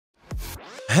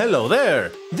Hello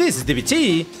there, this is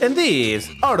DBT and this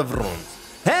is Art of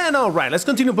Runes. And alright, let's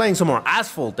continue playing some more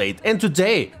Asphalt 8, and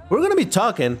today we're gonna be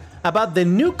talking about the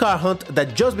new car hunt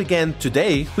that just began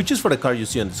today, which is for the car you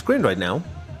see on the screen right now.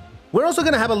 We're also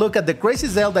gonna have a look at the crazy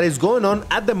sale that is going on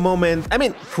at the moment. I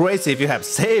mean, crazy if you have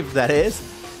saved, that is.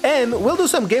 And we'll do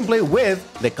some gameplay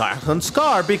with the car hunt's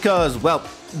car because, well,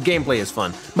 gameplay is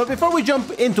fun. But before we jump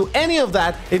into any of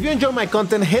that, if you enjoy my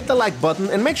content, hit the like button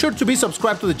and make sure to be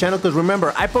subscribed to the channel because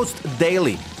remember, I post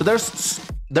daily. So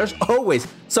there's always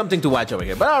something to watch over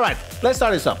here. But alright, let's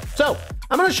start this up. So,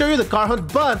 I'm gonna show you the car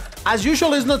hunt, but as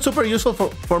usual, it's not super useful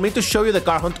for me to show you the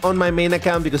car hunt on my main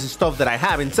account because it's stuff that I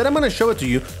have. Instead, I'm gonna show it to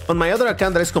you on my other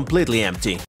account that is completely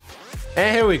empty.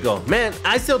 And here we go. Man,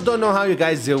 I still don't know how you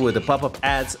guys deal with the pop-up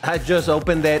ads. I just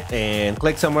opened it and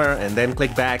clicked somewhere and then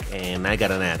click back and I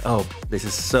got an ad. Oh, this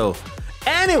is so...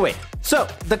 Anyway, so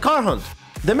the car hunt.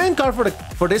 The main car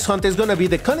for this hunt is gonna be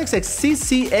the Koenigsegg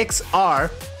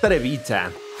CCXR Trevita.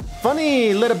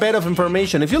 Funny little bit of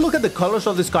information. If you look at the colors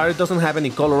of this car, it doesn't have any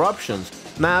color options.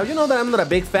 Now, you know that I'm not a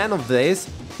big fan of this,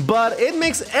 but it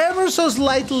makes ever so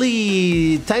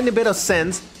slightly tiny bit of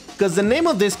sense because the name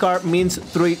of this car means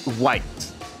 3 white.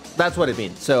 That's what it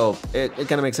means. So it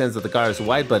kind of makes sense that the car is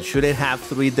white, but should it have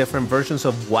 3 different versions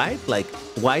of white? Like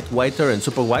white, whiter, and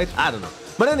super white? I don't know.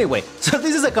 But anyway, so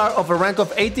this is a car of a rank of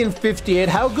 1858.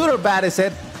 How good or bad is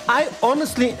it? I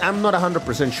honestly am not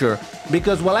 100% sure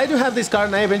because while I do have this car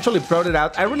and I eventually proed it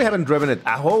out, I really haven't driven it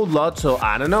a whole lot, so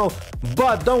I don't know.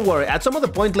 But don't worry, at some other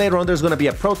point later on there's gonna be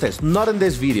a protest, not in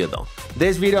this video though.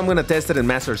 This video I'm gonna test it in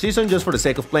Master Season just for the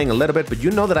sake of playing a little bit, but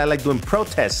you know that I like doing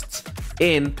protests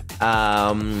in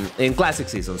Classic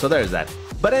Season, so there's that.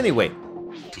 But anyway,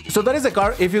 so that is the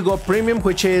car. If you go premium,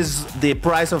 which is the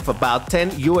price of about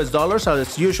 $10 US,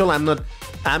 as usual, I'm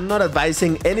not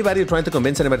advising anybody or trying to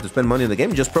convince anybody to spend money in the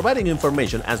game, just providing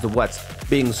information as to what's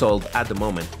being sold at the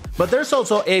moment. But there's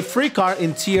also a free car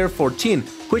in tier 14,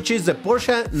 which is the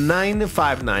Porsche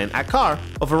 959, a car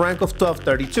of a rank of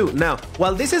 1232. Now,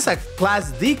 while this is a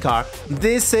Class D car,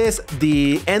 this is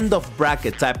the end of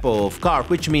bracket type of car,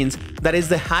 which means that is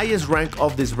the highest rank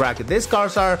of this bracket. These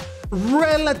cars are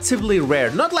relatively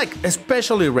rare, not like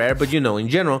especially rare, but you know, in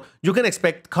general, you can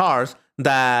expect cars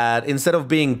that instead of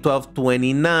being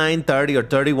 1229, 30, or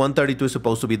 31, 32 is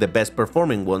supposed to be the best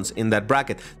performing ones in that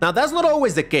bracket. Now, that's not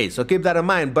always the case, so keep that in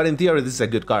mind, but in theory, this is a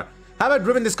good car. Have I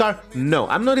driven this car? No,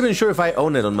 I'm not even sure if I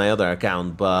own it on my other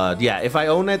account, but yeah, if I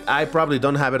own it, I probably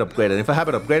don't have it upgraded. If I have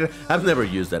it upgraded, I've never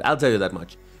used it, I'll tell you that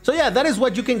much. So yeah, that is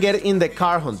what you can get in the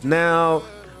car hunt. Now,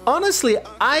 honestly,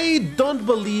 I don't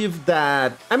believe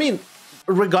that, I mean,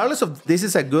 regardless of this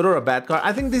is a good or a bad car,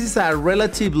 I think this is a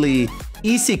relatively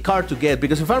easy car to get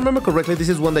because if I remember correctly, this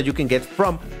is one that you can get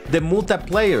from the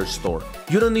multiplayer store.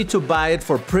 You don't need to buy it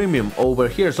for premium over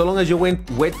here. So long as you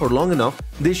wait for long enough,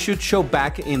 this should show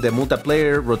back in the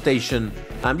multiplayer rotation,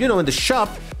 you know, in the shop.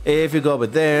 If you go over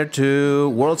there to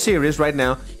World Series right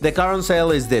now, the car on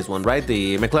sale is this one, right?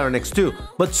 The McLaren X2.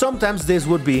 But sometimes this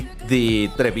would be the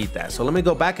Trevita. So let me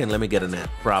go back and let me get an ad,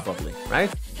 probably,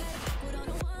 right?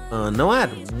 No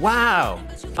ad. Wow.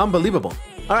 Unbelievable.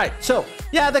 All right. So,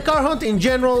 yeah, the car hunt in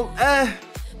general,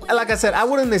 like I said, I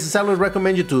wouldn't necessarily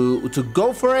recommend you to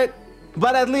go for it,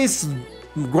 but at least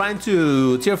grind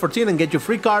to tier 14 and get your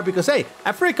free car because, hey,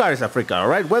 a free car is a free car, all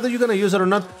right? Whether you're going to use it or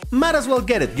not, might as well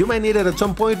get it. You might need it at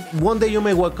some point. One day you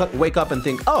may wake up and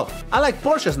think, oh, I like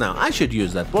Porsches now. I should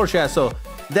use that Porsche. So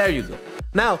there you go.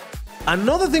 Now,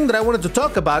 another thing that I wanted to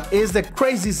talk about is the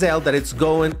crazy sale that is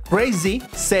going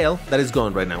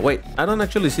right now. Wait, I don't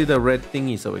actually see the red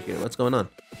thingies over here. What's going on?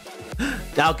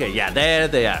 Okay, yeah, there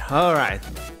they are. All right,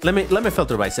 let me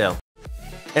filter by sale.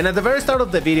 And at the very start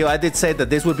of the video, I did say that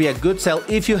this would be a good sale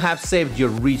if you have saved your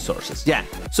resources. Yeah,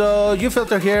 so you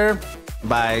filter here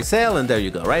by sale and there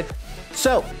you go, right?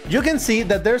 So you can see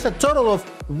that there's a total of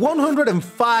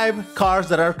 105 cars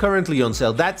that are currently on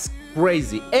sale. That's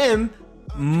crazy. And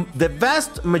the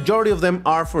vast majority of them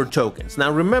are for tokens.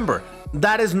 Now remember,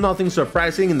 that is nothing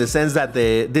surprising in the sense that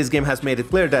this game has made it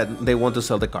clear that they want to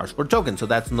sell the cars for tokens, so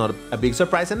that's not a big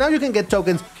surprise. And now you can get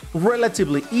tokens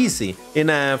relatively easy in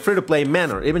a free-to-play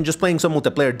manner. Even just playing some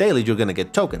multiplayer daily, you're gonna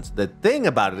get tokens. The thing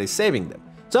about it is saving them.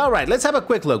 So alright, let's have a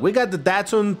quick look. We got the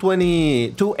Datsun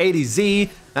 280Z,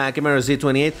 Camaro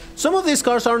Z28. Some of these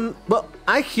cars are, well,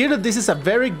 I hear that this is a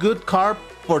very good car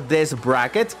for this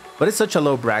bracket, but it's such a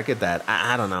low bracket that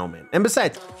I don't know, man. And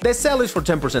besides, the sale is for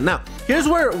 10%. Now, here's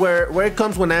where it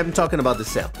comes when I'm talking about the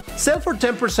sale. sell for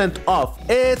 10% off.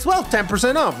 It's, well,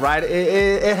 10% off, right?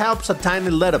 It helps a tiny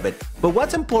little bit. But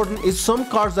what's important is some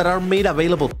cars that are made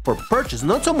available for purchase,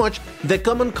 not so much the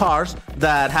common cars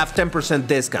that have 10%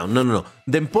 discount. No, no, no.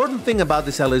 The important thing about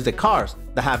the sale is the cars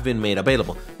that have been made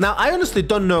available. Now, I honestly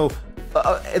don't know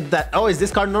is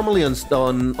this car normally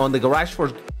on the garage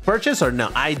for purchase or no?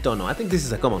 I don't know. I think this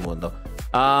is a common one though.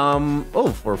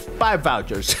 For 5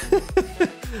 vouchers.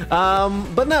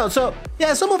 But no, so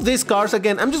yeah, some of these cars,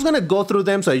 again, I'm just gonna go through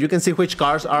them so you can see which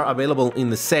cars are available in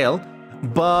the sale.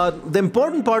 But the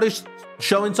important part is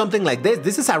showing something like this.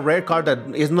 This is a rare car that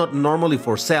is not normally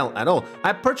for sale at all.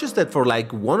 I purchased it for like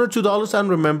 $1 or $2, I don't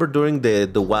remember, during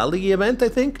the Wally event, I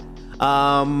think.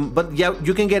 But yeah,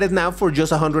 you can get it now for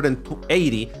just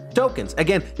 180 tokens.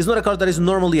 Again, it's not a car that is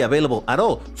normally available at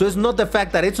all. So it's not the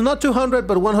fact that it's not 200,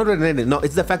 but 180. No,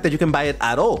 it's the fact that you can buy it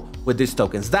at all with these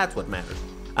tokens. That's what matters.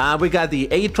 We got the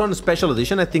A-Tron Special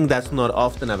Edition. I think that's not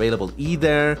often available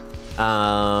either.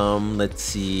 Let's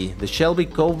see. The Shelby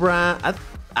Cobra.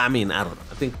 I mean, I don't know.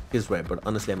 I think it's rare, but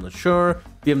honestly, I'm not sure.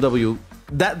 BMW.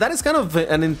 That is kind of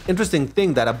an interesting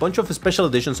thing that a bunch of special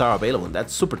editions are available.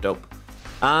 That's super dope.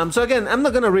 So again, I'm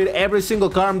not gonna read every single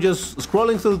car, I'm just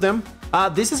scrolling through them.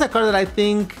 This is a car that I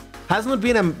think has not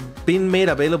been made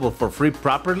available for free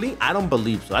properly. I don't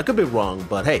believe so. I could be wrong,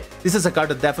 but hey, this is a car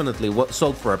that definitely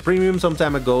sold for a premium some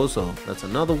time ago, so that's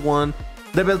another one.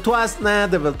 The Beltoise, nah,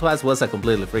 the Beltoise was a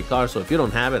completely free car, so if you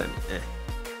don't have it, I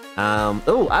mean,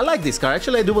 oh, I like this car.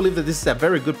 Actually, I do believe that this is a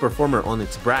very good performer on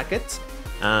its brackets.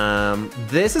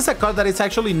 This is a car that is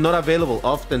actually not available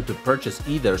often to purchase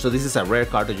either, so this is a rare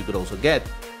car that you could also get.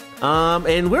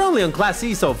 And we're only on Class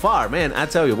C so far, man. I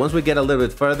tell you, once we get a little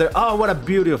bit further, oh, what a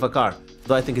beauty of a car.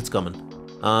 Though I think it's coming.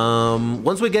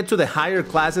 Once we get to the higher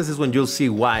classes is when you'll see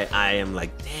why I am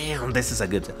like, damn, this is a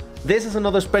good. This is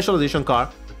another special edition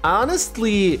car.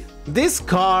 Honestly, this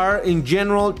car in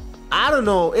general, I don't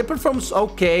know, it performs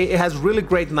okay, it has really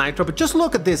great nitro, but just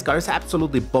look at this car, it's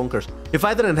absolutely bonkers. If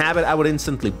I didn't have it, I would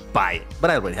instantly buy it,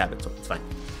 but I already have it, so it's fine.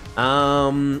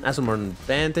 Aston Martin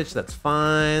Vantage, that's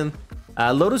fine.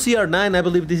 Lotus ER9, I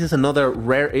believe this is another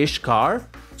rare-ish car.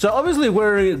 So obviously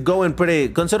we're going pretty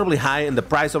considerably high in the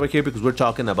price over here because we're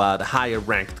talking about higher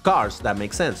ranked cars, that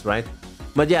makes sense, right?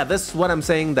 But yeah, that's what I'm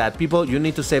saying, that people, you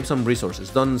need to save some resources,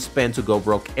 don't spend to go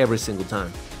broke every single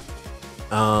time.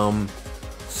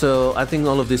 So I think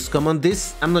all of this common.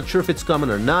 This, I'm not sure if it's common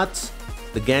or not.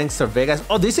 The Gangster Vegas.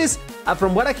 Oh, this is,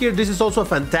 from what I hear, this is also a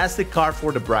fantastic car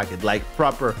for the bracket. Like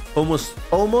proper,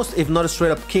 almost, if not a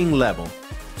straight up king level.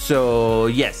 So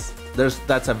yes,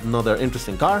 that's another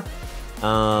interesting car.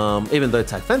 Even though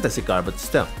it's a fantasy car, but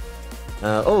still.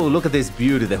 Oh, look at this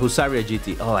beauty, the Husaria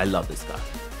GT. Oh, I love this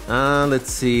car.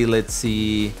 Let's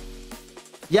see.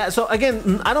 Yeah, so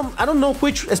again, I don't know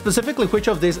specifically which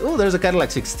of these. Oh, there's a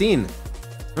Cadillac 16.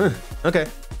 Okay,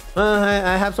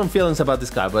 I have some feelings about this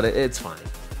car, but it's fine.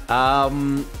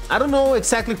 I don't know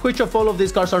exactly which of all of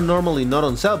these cars are normally not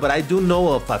on sale, but I do know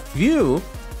of a few.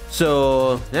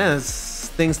 So yeah, it's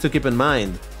things to keep in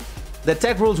mind. The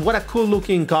Tech Rules, what a cool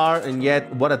looking car, and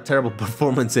yet what a terrible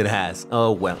performance it has.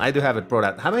 Oh well, I do have it pro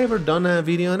that. Have I ever done a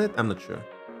video on it? I'm not sure.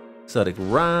 Exotic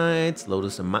Rides,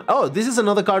 Lotus and oh, this is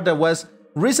another car that was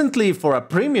recently for a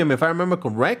premium, if I remember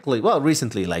correctly. Well,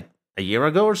 recently, like a year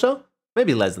ago or so.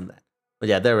 Maybe less than that. But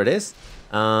yeah, there it is.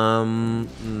 Nah,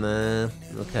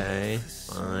 okay,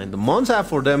 fine. The Monza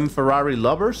for them Ferrari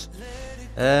lovers.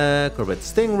 Corvette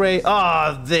Stingray.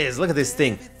 Oh, look at this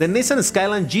thing. The Nissan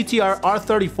Skyline GTR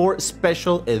R34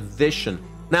 Special Edition.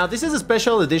 Now, this is a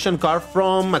special edition car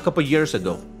from a couple years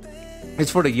ago.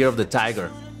 It's for the year of the Tiger.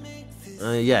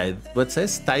 Yeah, what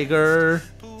says? Tiger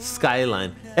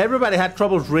Skyline. Everybody had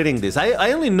troubles reading this.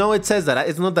 I only know it says that.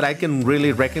 It's not that I can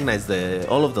really recognize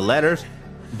all of the letters.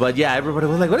 But yeah, everybody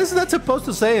was like, what is that supposed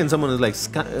to say? And someone is like,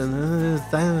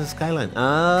 Skyline.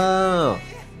 Oh.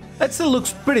 That still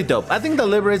looks pretty dope. I think the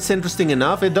livery is interesting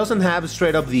enough. It doesn't have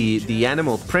straight up the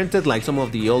animal printed like some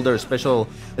of the older special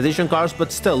edition cars,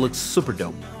 but still looks super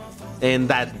dope. And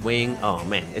that wing, oh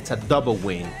man, it's a double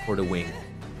wing for the wing.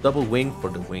 Double wing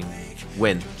for the wing.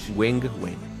 Wing.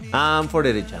 For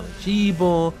the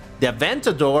Challengibo, the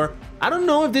Aventador. I don't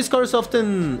know if this car is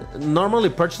often normally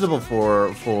purchasable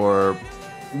for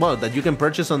well, that you can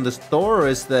purchase on the store, or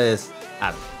is this,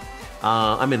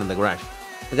 I mean on the garage.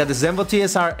 I got the Zenvo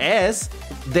TSR S.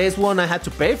 This one I had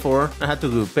to pay for. I had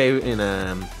to pay in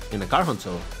a car hunt,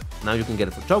 so now you can get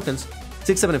it for tokens.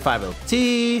 675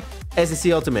 LT,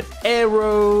 SEC Ultimate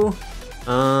Aero.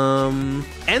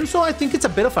 And so I think it's a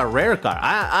bit of a rare car.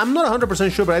 I'm not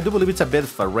 100% sure, but I do believe it's a bit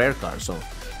of a rare car. So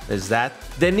there's that.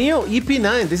 The Neo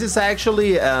EP9. This is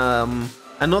actually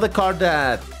another car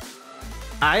that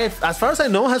as far as I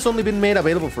know, has only been made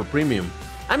available for premium.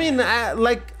 I mean,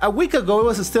 like a week ago, it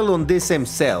was still on this same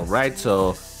sale, right?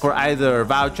 So for either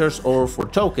vouchers or for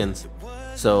tokens.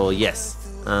 So yes,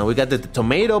 we got the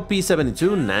Tomato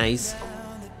P72, nice.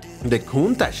 The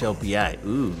Countach LPI,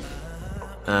 ooh.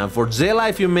 Forzilla,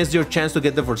 if you missed your chance to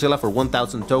get the Forzilla for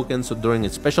 1,000 tokens during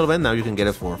its special event, now you can get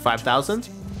it for 5,000.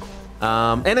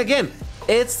 And again,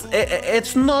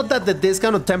 it's not that the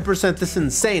discount of 10% is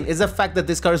insane. It's the fact that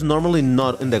this car is normally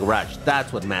not in the garage.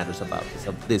 That's what matters about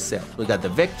this sale. We got the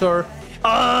Victor.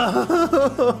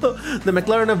 Oh! The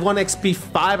McLaren F1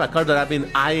 XP5, a car that I've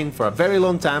been eyeing for a very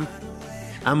long time.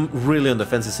 I'm really on the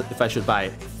fence if I should buy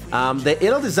it. The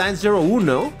Idle Design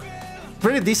 01,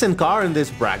 pretty decent car in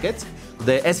this bracket.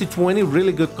 The SE20,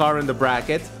 really good car in the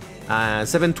bracket.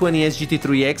 720S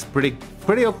GT3X, pretty,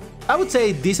 I would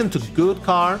say decent to good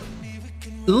car.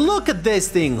 Look at this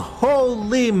thing,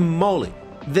 holy moly.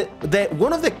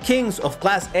 One of the kings of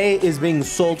Class A is being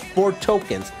sold for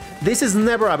tokens. This is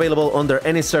never available under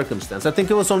any circumstance. I think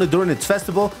it was only during its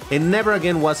festival, and never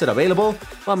again was it available.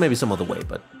 Well, maybe some other way,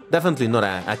 but definitely not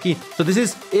a key. So this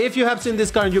is, if you have seen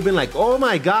this car and you've been like, oh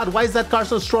my god, why is that car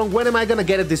so strong? When am I gonna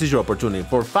get it? This is your opportunity.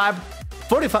 For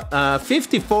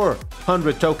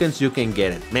 5,400 tokens, you can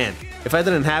get it. Man, if I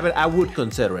didn't have it, I would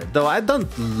consider it. Though I don't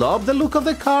love the look of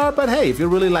the car, but hey, if you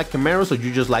really like Camaros or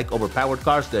you just like overpowered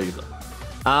cars, there you go.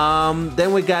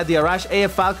 Then we got the Arash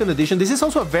AF Falcon Edition. This is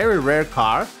also a very rare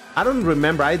car. I don't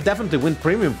remember. I definitely went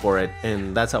premium for it,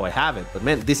 and that's how I have it. But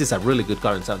man, this is a really good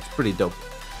car and sounds pretty dope.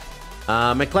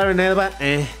 McLaren Elba,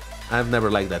 I've never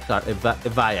liked that car.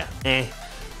 Evija,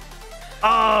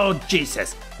 Oh,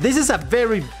 Jesus. This is a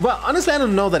very... Well, honestly, I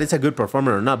don't know that it's a good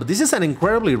performer or not, but this is an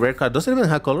incredibly rare car. Does it even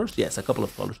have colors? Yes, a couple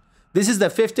of colors. This is the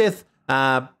 50th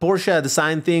Porsche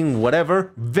design thing,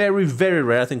 whatever. Very, very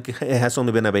rare. I think it has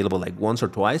only been available like once or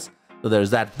twice. So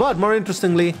there's that. But more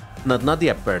interestingly, not the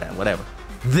Aperta, whatever.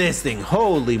 This thing,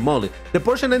 holy moly. The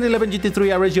Porsche 911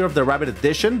 GT3 RS Year of the Rabbit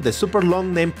Edition, the super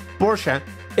long name Porsche,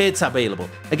 it's available.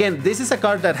 Again, this is a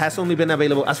car that has only been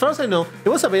available, as far as I know, it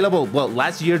was available, well,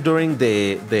 last year during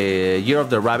the Year of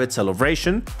the Rabbit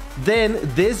celebration. Then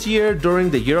this year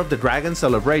during the Year of the Dragon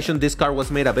celebration, this car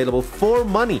was made available for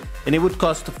money, and it would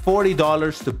cost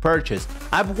 $40 to purchase.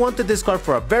 I've wanted this car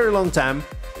for a very long time,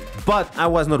 but I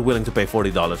was not willing to pay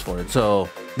 $40 for it. So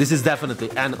this is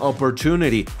definitely an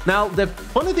opportunity. Now, the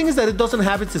funny thing is that it doesn't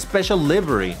have its special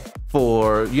livery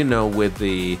for, you know, with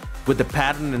the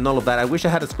pattern and all of that. I wish I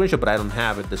had a screenshot, but I don't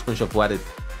have it, the screenshot of what it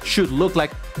should look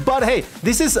like. But hey,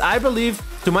 this is, I believe,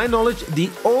 to my knowledge,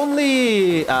 the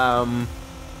only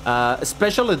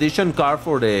special edition car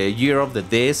for the Year of the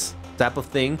This type of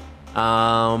thing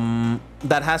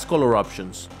that has color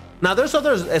options. Now, there's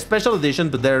other special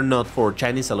editions, but they're not for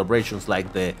Chinese celebrations,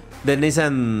 like the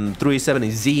Nissan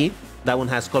 370Z. That one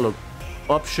has color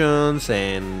options,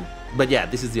 but yeah,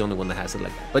 this is the only one that has it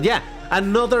like that. But yeah,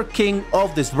 another king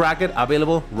of this bracket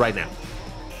available right now.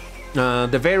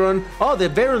 The Veyron, the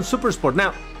Veyron Super Sport.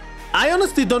 Now, I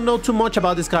honestly don't know too much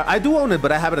about this car. I do own it,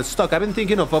 but I have it in stock. I've been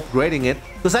thinking of upgrading it,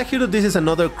 because I hear that this is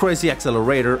another crazy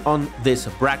accelerator on this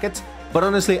bracket. But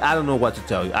honestly, I don't know what to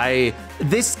tell you.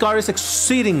 This car is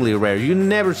exceedingly rare. You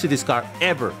never see this car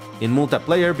ever in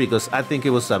multiplayer, because I think it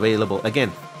was available, again,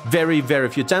 very, very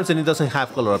few times, and it doesn't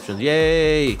have color options.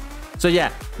 Yay! So yeah,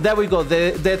 there we go.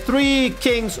 The three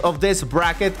kings of this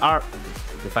bracket are,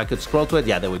 if I could scroll to it,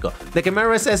 yeah, there we go. The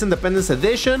Camaro SS Independence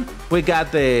Edition. We got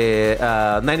the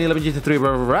 911 GT3,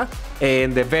 blah, blah, blah,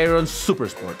 and the Veyron Super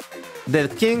Sport. The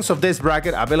kings of this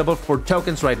bracket available for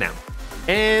tokens right now.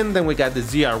 And then we got the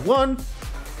ZR1,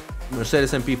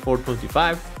 Mercedes MP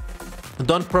 425.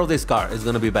 Don't pro this car, it's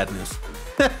gonna be bad news.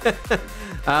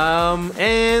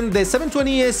 And the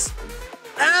 720 is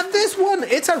this one.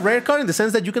 It's a rare car in the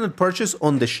sense that you cannot purchase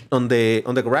on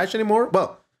the garage anymore.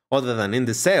 Well, other than in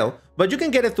the sale, but you can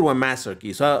get it through a master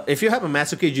key. So if you have a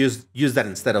master key, use that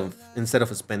instead of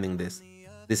spending this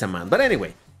amount. But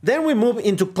anyway, then we move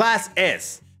into Class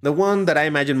S, the one that I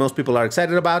imagine most people are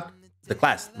excited about. The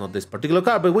class, not this particular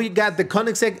car, but we got the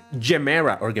Koenigsegg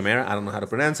Gemera, or Gemera, I don't know how to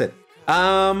pronounce it.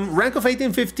 Rank of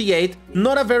 1858,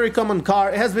 not a very common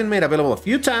car. It has been made available a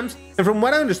few times, and from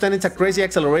what I understand, it's a crazy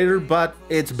accelerator, but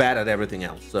it's bad at everything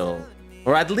else. So,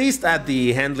 or at least at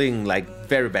the handling, like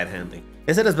very bad handling.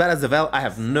 Is it as bad as the Vel? I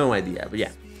have no idea, but yeah.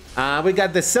 We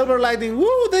got the Silver Lightning.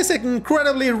 Woo, this is an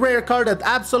incredibly rare car that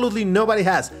absolutely nobody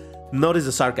has. Notice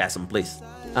the sarcasm, please.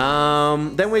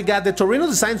 Then we got the Torino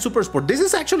Design Super Sport. This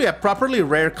is actually a properly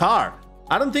rare car.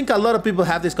 I don't think a lot of people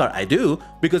have this car. I do,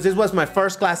 because this was my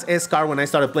first Class S car when I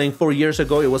started playing 4 years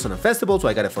ago. It was on a festival, so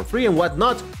I got it for free and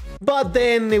whatnot. but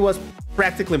then it was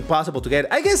practically impossible to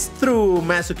get. I guess through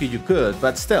Masuki you could,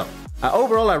 but still.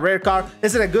 Overall, a rare car.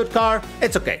 Is it a good car?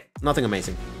 It's okay. Nothing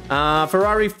amazing.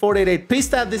 Ferrari 488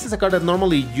 Pista. This is a car that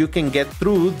normally you can get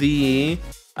through the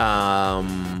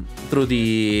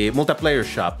multiplayer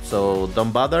shop, so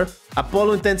don't bother.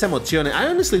 Apollo Intensa Emozione. I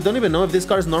honestly don't even know if this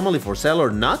car is normally for sale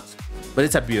or not, but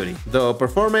it's a beauty. The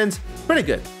performance, pretty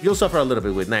good. You'll suffer a little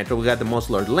bit with Nitro. We got the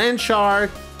Muscular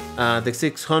Landshark, the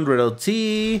 600 LT,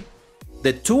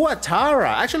 the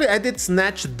Tuatara. Actually, I did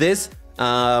snatch this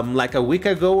like a week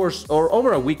ago or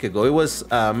over a week ago. It was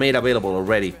made available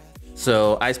already.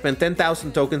 So I spent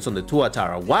 10,000 tokens on the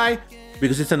Tuatara. Why?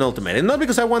 Because it's an ultimate. And not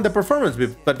because I want the performance,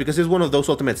 but because it's one of those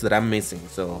ultimates that I'm missing.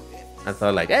 So I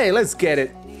thought like, hey, let's get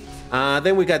it.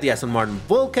 Then we got the Aston Martin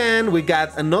Vulcan. We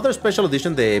got another special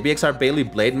edition, the BXR Bailey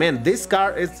Blade. Man, this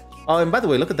car is... Oh, and by the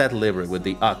way, look at that livery with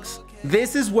the Ox.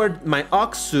 This is where my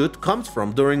Ox suit comes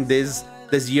from during this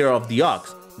year of the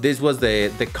Ox. This was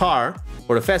the car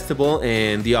for the festival,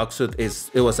 and the Ox suit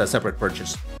it was a separate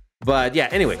purchase. But yeah,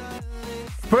 anyway,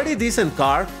 pretty decent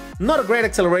car. Not a great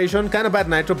acceleration, kind of bad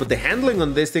nitro, but the handling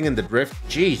on this thing and the drift,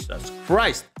 Jesus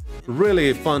Christ,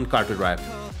 really fun car to drive.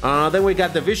 Then we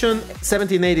got the Vision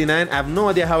 1789. I have no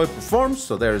idea how it performs,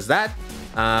 so there's that.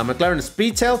 McLaren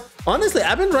Speedtail. Honestly,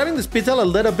 I've been driving the Speedtail a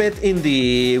little bit in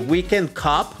the Weekend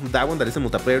Cup, that one that is a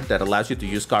multiplayer that allows you to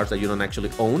use cars that you don't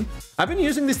actually own. I've been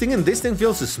using this thing and this thing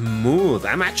feels smooth.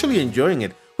 I'm actually enjoying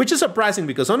it, which is surprising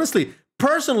because honestly,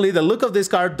 personally, the look of this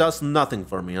car does nothing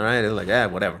for me, all right? It's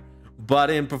like, whatever.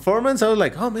 But in performance, I was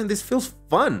like, oh man, this feels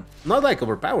fun. Not like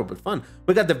overpowered, but fun.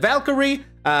 We got the Valkyrie,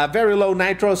 very low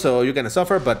nitro, so you're gonna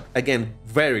suffer, but again,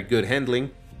 very good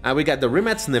handling. We got the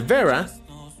Rimac Nevera.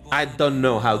 I don't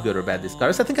know how good or bad this car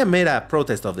is. I think I made a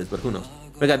protest of this, but who knows.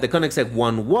 We got the Koenigsegg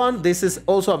 1.1. This is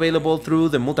also available through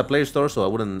the multiplayer store, so I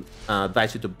wouldn't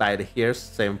advise you to buy it here.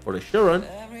 Same for the Chiron.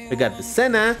 We got the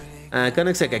Senna,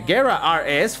 Koenigsegg Agera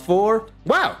RS for...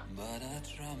 Wow!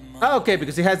 Okay,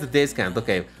 because it has the discount.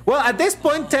 Okay. Well, at this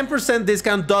point, 10%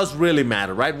 discount does really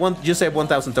matter, right? You save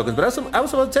 1,000 tokens. But I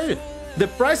was about to tell you, the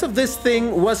price of this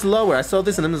thing was lower. I saw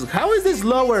this and I was like, how is this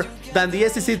lower than the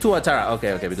SEC Tuatara?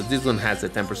 Okay, because this one has the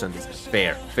 10%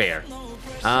 discount. Fair.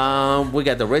 We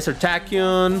got the Racer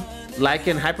Tachyon,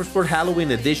 Lycan Hypersport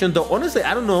Halloween Edition. Though, honestly,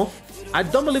 I don't know. I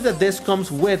don't believe that this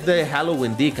comes with the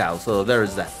Halloween decal. So there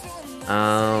is that.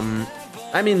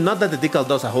 I mean, not that the decal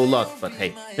does a whole lot, but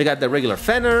hey. We got the regular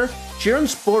Fenner, Chiron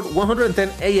Sport 110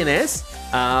 ANS.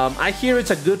 I hear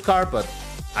it's a good car, but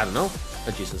I don't know.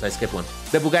 Oh, Jesus, I skipped one.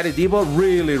 The Bugatti Divo,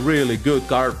 really good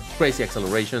car. Crazy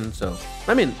acceleration, so...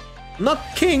 I mean, not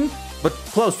king, but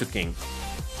close to king.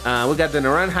 We got the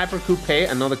Naran Hyper Coupe,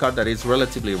 another car that is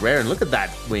relatively rare. And look at that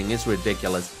wing, it's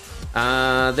ridiculous.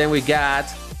 Then we got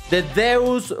the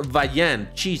Deus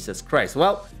Vayan. Jesus Christ.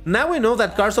 Well, now we know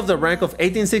that cars of the rank of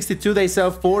 1862, they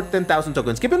sell for 10,000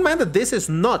 tokens. Keep in mind that this is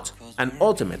not an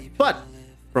ultimate. But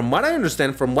from what I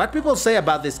understand, from what people say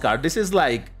about this car, this is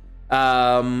like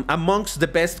amongst the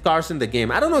best cars in the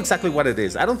game. I don't know exactly what it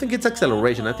is. I don't think it's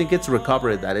acceleration. I think it's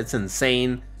recovery that it's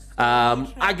insane.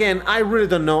 Again, I really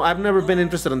don't know. I've never been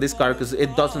interested in this car because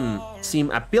it doesn't seem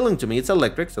appealing to me. It's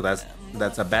electric, so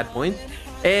that's a bad point.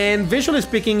 And visually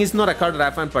speaking, it's not a car that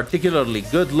I find particularly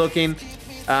good looking.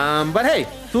 But hey,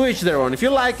 to each their own. If you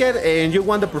like it and you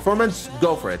want the performance,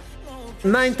 go for it.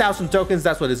 9,000 tokens,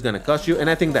 that's what it's gonna cost you, and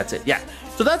I think that's it. Yeah,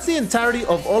 so that's the entirety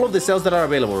of all of the sales that are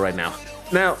available right now.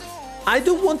 Now, I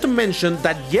do want to mention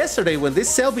that yesterday when this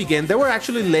sale began, there were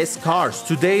actually less cars.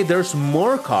 Today, there's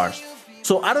more cars.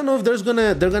 So I don't know if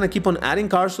they're gonna keep on adding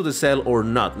cars to the sale or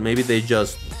not. Maybe they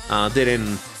just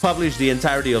didn't publish the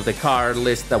entirety of the car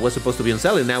list that was supposed to be on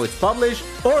sale, and now it's published,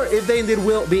 or if they indeed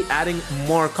will be adding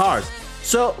more cars.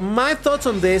 So my thoughts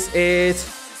on this is,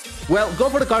 well, go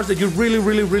for the cars that you really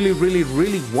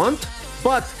want,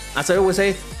 but as I always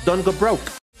say, don't go broke.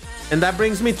 And that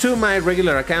brings me to my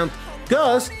regular account,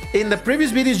 because in the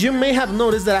previous videos you may have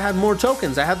noticed that I had more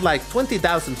tokens. I had like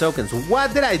 20,000 tokens.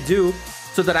 What did I do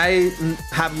so that I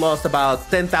have lost about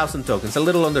 10,000 tokens, a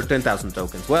little under 10,000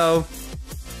 tokens? Well,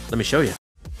 let me show you.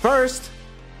 First,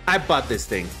 I bought this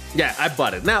thing. Yeah, I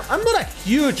bought it. Now, I'm not a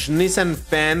huge Nissan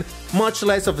fan, much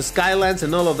less of Skylands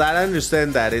and all of that. I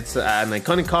understand that it's an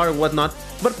iconic car and whatnot,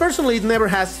 but personally, it never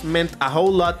has meant a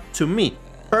whole lot to me,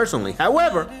 personally.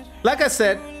 However, like I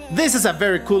said, this is a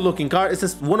very cool looking car. It's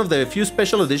just one of the few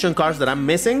special edition cars that I'm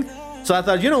missing. So I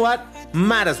thought, you know what?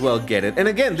 Might as well get it. And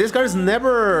again, this car is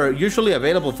never usually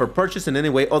available for purchase in any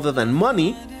way other than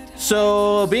money.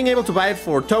 So being able to buy it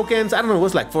for tokens, I don't know, it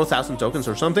was like 4,000 tokens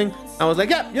or something. I was like,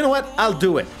 yeah, you know what? I'll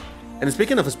do it. And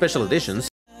speaking of special editions,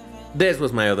 this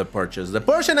was my other purchase. The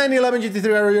Porsche 911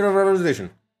 GT3 Euro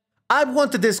Edition. I've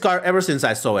wanted this car ever since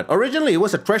I saw it. Originally, it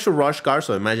was a Treasure Rush car,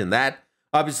 so imagine that.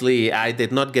 Obviously, I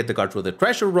did not get the car through the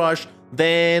Treasure Rush.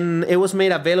 Then it was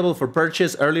made available for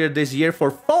purchase earlier this year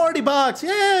for 40 bucks.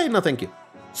 Yay! No, thank you.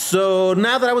 So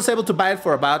now that I was able to buy it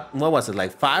for about, what was it,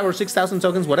 like 5,000 or 6,000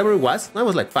 tokens, whatever it was. That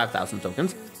was like 5,000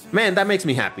 tokens. Man, that makes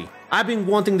me happy. I've been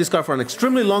wanting this car for an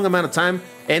extremely long amount of time,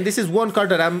 and this is one car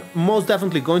that I'm most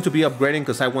definitely going to be upgrading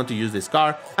because I want to use this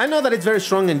car. I know that it's very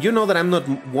strong, and you know that I'm not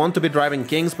one to be driving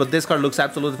Kings, but this car looks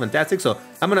absolutely fantastic, so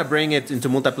I'm gonna bring it into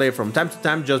multiplayer from time to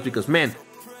time just because, man,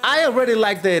 I already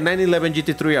like the 911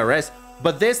 GT3 RS,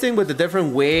 but this thing with the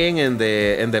different wing and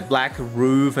the black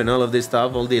roof and all of this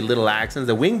stuff, all the little accents,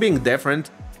 the wing being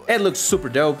different, it looks super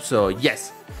dope. So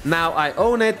yes, now I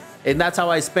own it, and that's how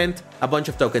I spent a bunch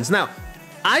of tokens. Now,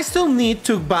 I still need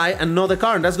to buy another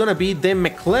car, and that's gonna be the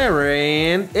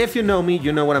McLaren. If you know me,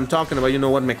 you know what I'm talking about. You know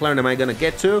what McLaren am I gonna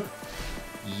get to?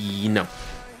 No,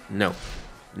 no,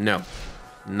 no,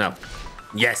 no.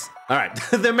 Yes, all right,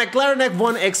 the McLaren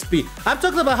F1 XP. I've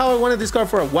talked about how I wanted this car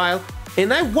for a while,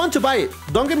 and I want to buy it.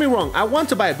 Don't get me wrong, I want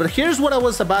to buy it, but here's what I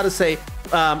was about to say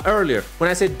earlier when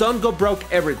I said don't go broke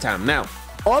every time. Now,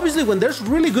 obviously, when there's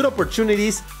really good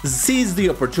opportunities, seize the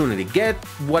opportunity. Get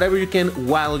whatever you can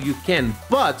while you can.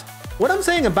 But what I'm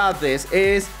saying about this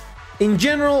is, in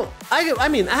general, I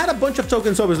mean, I had a bunch of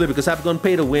tokens, obviously, because I've gone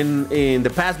pay to win in the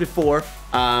past before.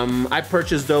 I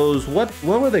purchased those, what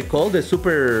were they called? The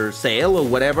super sale or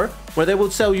whatever, where they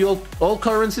would sell you all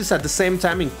currencies at the same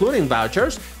time, including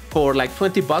vouchers, for like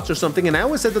 20 bucks or something. And I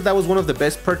always said that that was one of the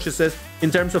best purchases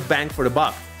in terms of bang for the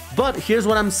buck. But here's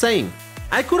what I'm saying.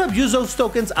 I could have used those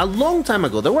tokens a long time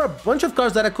ago. There were a bunch of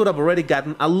cars that I could have already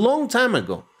gotten a long time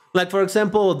ago. Like, for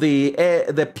example,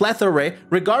 the Plethora,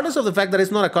 regardless of the fact that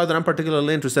it's not a car that I'm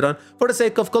particularly interested in, for the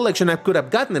sake of collection, I could have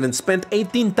gotten it and spent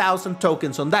 18,000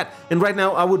 tokens on that. And right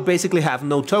now, I would basically have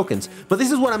no tokens. But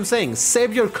this is what I'm saying,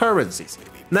 save your currencies.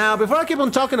 Now, before I keep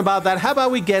on talking about that, how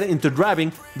about we get into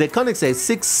driving the Koenigsegg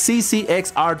 6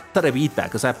 CCXR Trevita,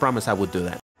 because I promised I would do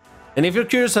that. And if you're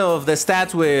curious of the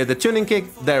stats with the tuning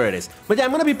kick, there it is. But yeah,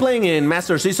 I'm gonna be playing in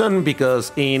Master Season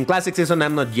because in Classic Season,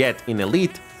 I'm not yet in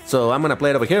Elite. So I'm gonna play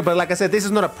it over here. But like I said, this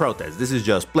is not a protest. This is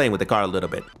just playing with the car a little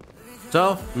bit.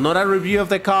 So, not a review of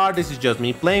the car. This is just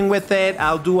me playing with it.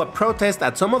 I'll do a protest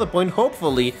at some other point,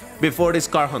 hopefully, before this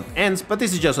car hunt ends. But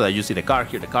this is just so that you see the car,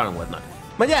 hear the car, and whatnot.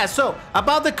 But yeah, so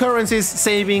about the currencies,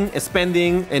 saving,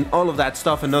 spending, and all of that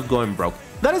stuff, and not going broke.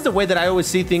 That is the way that I always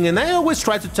see things, and I always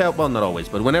try to tell, well, not always,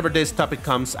 but whenever this topic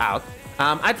comes out,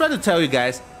 I try to tell you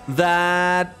guys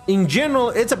that in general,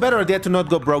 it's a better idea to not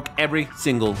go broke every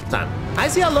single time. I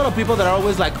see a lot of people that are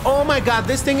always like, oh my god,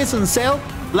 this thing is on sale.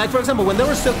 Like, for example, when there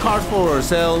were still cars for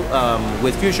sale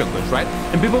with fusion goods, right?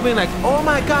 And people being like, oh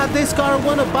my god, this car, I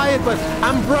want to buy it, but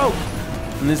I'm broke.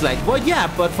 And it's like, well,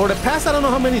 yeah, but for the past, I don't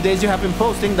know how many days you have been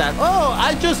posting that, oh,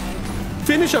 I just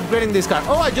finished upgrading this car.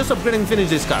 Oh, I just upgraded and finished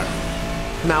this car.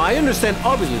 Now, I understand,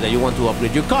 obviously, that you want to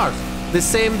upgrade your cars. The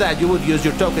same that you would use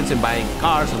your tokens in buying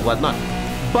cars and whatnot.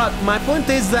 But my point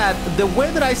is that the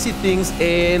way that I see things,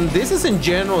 and this is in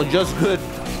general just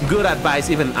good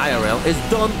advice, even IRL, is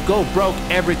don't go broke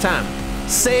every time.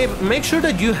 Save, make sure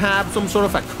that you have some sort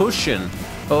of a cushion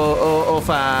of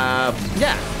a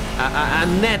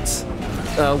net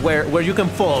where you can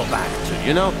fall back to,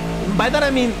 you know? By that I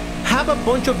mean, have a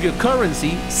bunch of your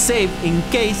currency saved in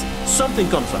case something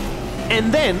comes up.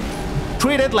 And then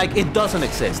treat it like it doesn't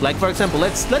exist. Like, for example,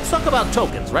 let's talk about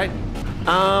tokens, right?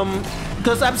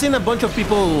 Because I've seen a bunch of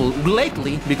people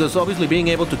lately, because obviously being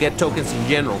able to get tokens in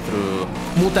general through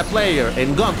multiplayer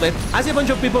and Gauntlet, I see a bunch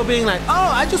of people being like,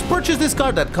 oh, I just purchased this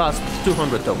car that costs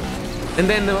 200 tokens. And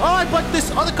then, oh, I bought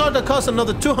this other car that costs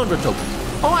another 200 tokens.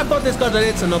 Oh, I bought this car that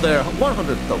it's another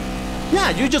 100 tokens. Yeah,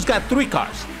 you just got 3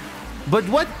 cars. But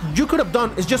what you could have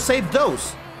done is just save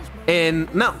those.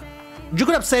 And now, you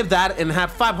could have saved that and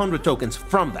have 500 tokens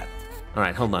from that. All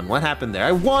right, hold on. What happened there?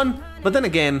 I won, but then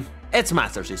again, it's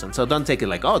Master Season, so don't take it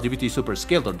like, oh, DVT is super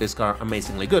skilled or this car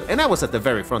amazingly good. And I was at the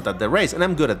very front of the race, and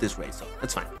I'm good at this race, so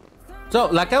that's fine. So,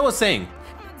 like I was saying,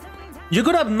 you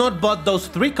could have not bought those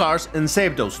 3 cars and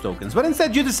saved those tokens, but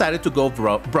instead you decided to go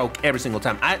broke every single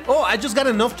time. I just got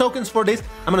enough tokens for this,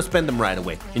 I'm gonna spend them right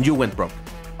away, and you went broke.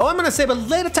 Oh, I'm gonna save a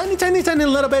little, tiny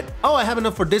little bit. Oh, I have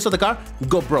enough for this other car,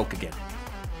 go broke again.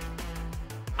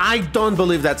 I don't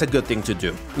believe that's a good thing to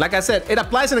do. Like I said, it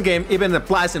applies in a game, even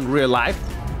applies in real life.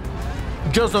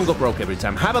 Just don't go broke every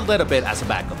time. Have a little bit as a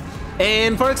backup.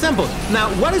 And for example, now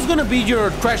what is going to be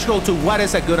your threshold to what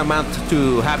is a good amount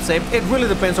to have saved? It really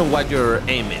depends on what your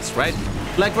aim is, right?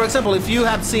 Like, for example, if you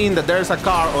have seen that there's a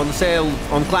car on sale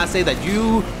on Class A that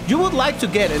you would like to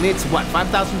get, and it's what,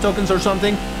 5,000 tokens or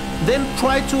something, then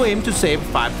try to aim to save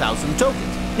 5,000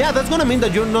 tokens. Yeah, that's gonna mean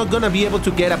that you're not gonna be able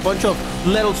to get a bunch of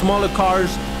little smaller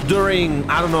cars during,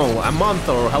 I don't know, a month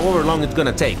or however long it's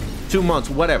gonna take, 2 months,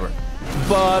 whatever.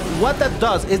 But what that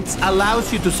does, it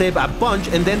allows you to save a bunch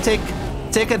and then take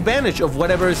advantage of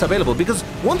whatever is available. Because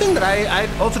one thing that I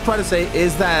also try to say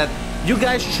is that you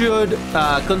guys should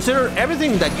consider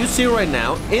everything that you see right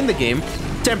now in the game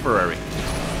temporary.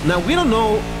 Now, we don't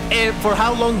know for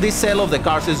how long this sale of the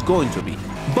cars is going to be.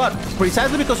 But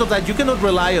precisely because of that, you cannot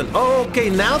rely on, oh, okay,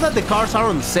 now that the cars are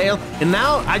on sale, and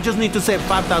now I just need to save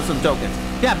 5,000 tokens.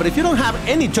 Yeah, but if you don't have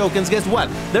any tokens, guess what?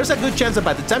 There's a good chance that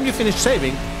by the time you finish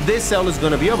saving, this sale is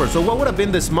going to be over. So what would have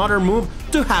been the smarter move?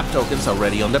 To have tokens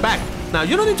already on the back. Now,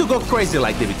 you don't need to go crazy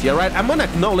like DBT, alright? I'm going to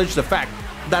acknowledge the fact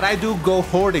that I do go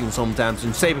hoarding sometimes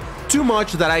and save too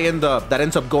much that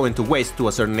ends up going to waste to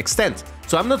a certain extent.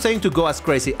 So I'm not saying to go as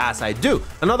crazy as I do.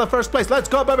 Another first place, let's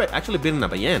go, baby! Actually beating a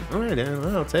Bayan. Alright,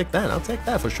 I'll take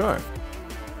that for sure.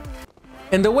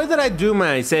 And the way that I do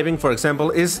my saving, for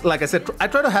example, is, like I said, I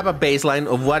try to have a baseline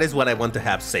of what I want to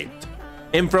have saved.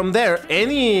 And from there,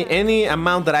 any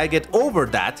amount that I get over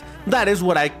that is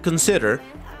what I consider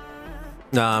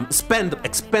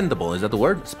expendable. Is that the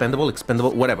word? Spendable,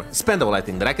 expendable, whatever. Spendable, I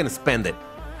think, that I can spend it.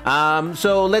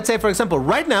 So let's say, for example,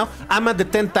 right now, I'm at the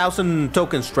 10,000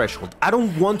 tokens threshold. I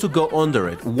don't want to go under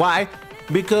it. Why?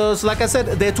 Because, like I said,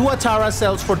 the Tuatara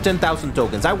sells for 10,000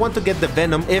 tokens. I want to get the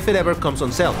Venom if it ever comes on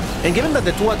sale. And given that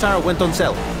the Tuatara went on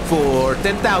sale for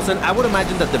 10,000, I would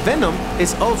imagine that the Venom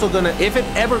is also gonna, if it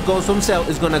ever goes on sale,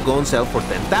 is gonna go on sale for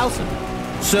 10,000.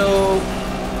 So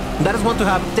that is want to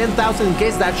have 10,000 in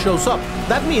case that shows up.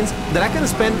 That means that I can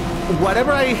spend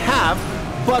whatever I have,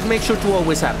 but make sure to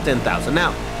always have 10,000.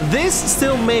 Now, this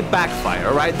still may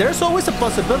backfire, right? There's always a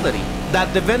possibility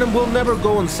that the Venom will never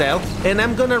go on sale, and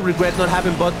I'm gonna regret not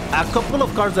having bought a couple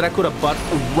of cars that I could have bought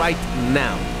right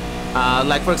now.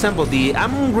 Like, for example,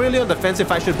 I'm really on the fence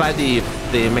if I should buy the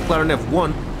McLaren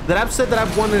F1, that I've said that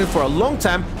I've wanted it for a long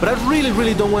time, but I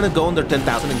really don't want to go under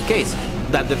 10,000 in case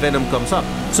that the Venom comes up.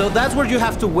 So that's where you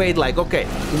have to wait, like, okay,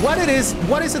 what is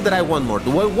it that I want more?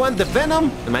 Do I want the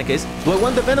Venom, in my case, do I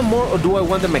want the Venom more or do I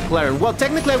want the McLaren? Well,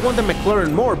 technically I want the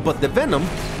McLaren more, but the Venom,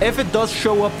 if it does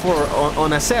show up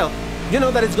on a sale, you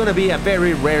know that it's gonna be a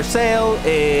very rare sale,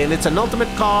 and it's an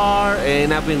ultimate car,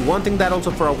 and I've been wanting that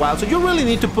also for a while. So you really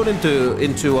need to put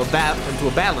into a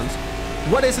balance.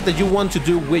 What is it that you want to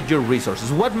do with your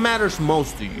resources? What matters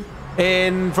most to you?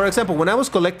 And for example, when I was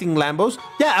collecting Lambos,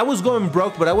 yeah, I was going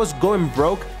broke, but I was going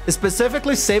broke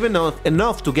specifically saving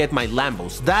enough to get my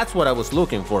Lambos. That's what I was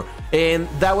looking for, and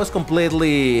that was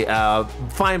completely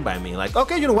fine by me. Like,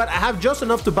 okay, you know what? I have just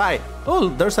enough to buy. Oh,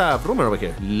 there's a rumor over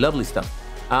here. Lovely stuff.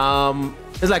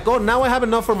 It's like, oh, now I have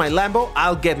enough for my Lambo.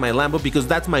 I'll get my Lambo because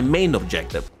that's my main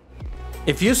objective.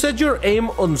 If you set your aim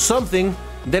on something,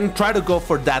 then try to go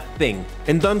for that thing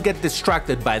and don't get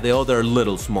distracted by the other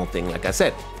little small thing. Like I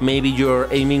said, maybe you're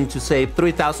aiming to save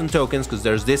 3,000 tokens because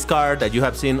there's this card that you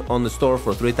have seen on the store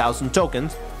for 3,000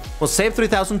 tokens. Well, save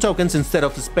 3,000 tokens instead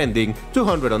of spending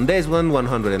 200 on this one,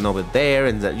 100 and over there,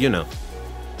 and that, you know.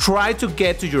 Try to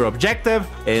get to your objective,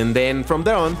 and then from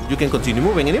there on, you can continue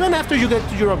moving. And even after you get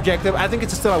to your objective, I think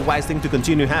it's still a wise thing to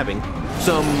continue having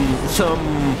some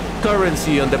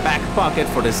currency on the back pocket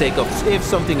for the sake of if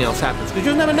something else happens, because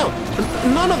you never know.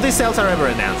 None of these sales are ever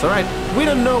announced, all right? We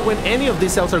don't know when any of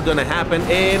these sales are gonna happen,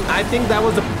 and I think that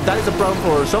is a problem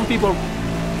for some people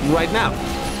right now,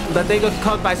 that they got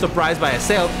caught by surprise by a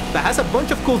sale that has a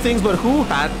bunch of cool things, but who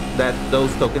had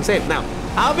those tokens saved? Now,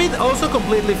 I'll be also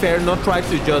completely fair, not try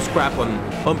to just crap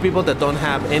on people that don't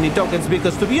have any tokens,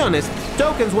 because to be honest,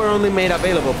 tokens were only made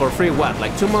available for free, what,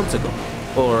 like 2 months ago?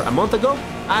 Or a month ago?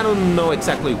 I don't know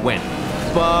exactly when.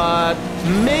 But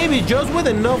maybe just with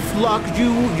enough luck,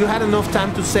 you had enough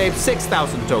time to save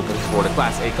 6,000 tokens for the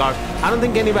Class A cars. I don't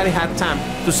think anybody had time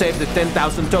to save the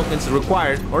 10,000 tokens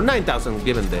required, or 9,000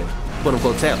 given the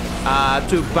quote-unquote sale,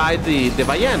 to buy the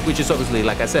Bayan, which is obviously,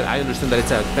 like I said, I understand that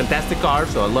it's a fantastic car,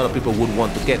 so a lot of people would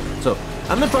want to get it. So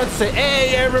I'm not trying to say,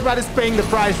 hey, everybody's paying the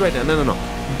price right now. No.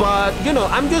 But, you know,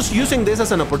 I'm just using this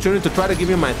as an opportunity to try to give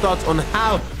you my thoughts on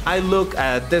how I look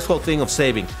at this whole thing of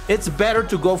saving. It's better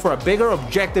to go for a bigger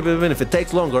objective, even if it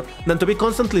takes longer, than to be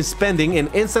constantly spending in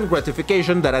instant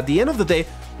gratification that at the end of the day,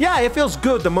 yeah, it feels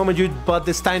good the moment you bought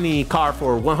this tiny car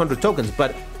for 100 tokens,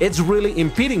 but it's really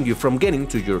impeding you from getting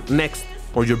to your next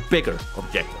or your bigger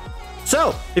objective.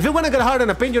 So, if you want to get hard on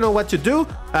a pin, you know what to do.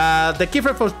 The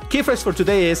key phrase for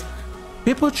today is,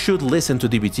 people should listen to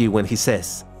DBT when he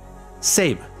says,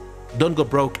 save, don't go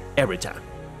broke every time.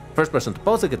 First person to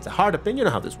post it gets a hard opinion, you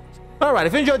know how this works. Alright,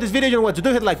 if you enjoyed this video, you know what to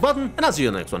do, hit the like button, and I'll see you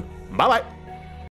in the next one. Bye bye!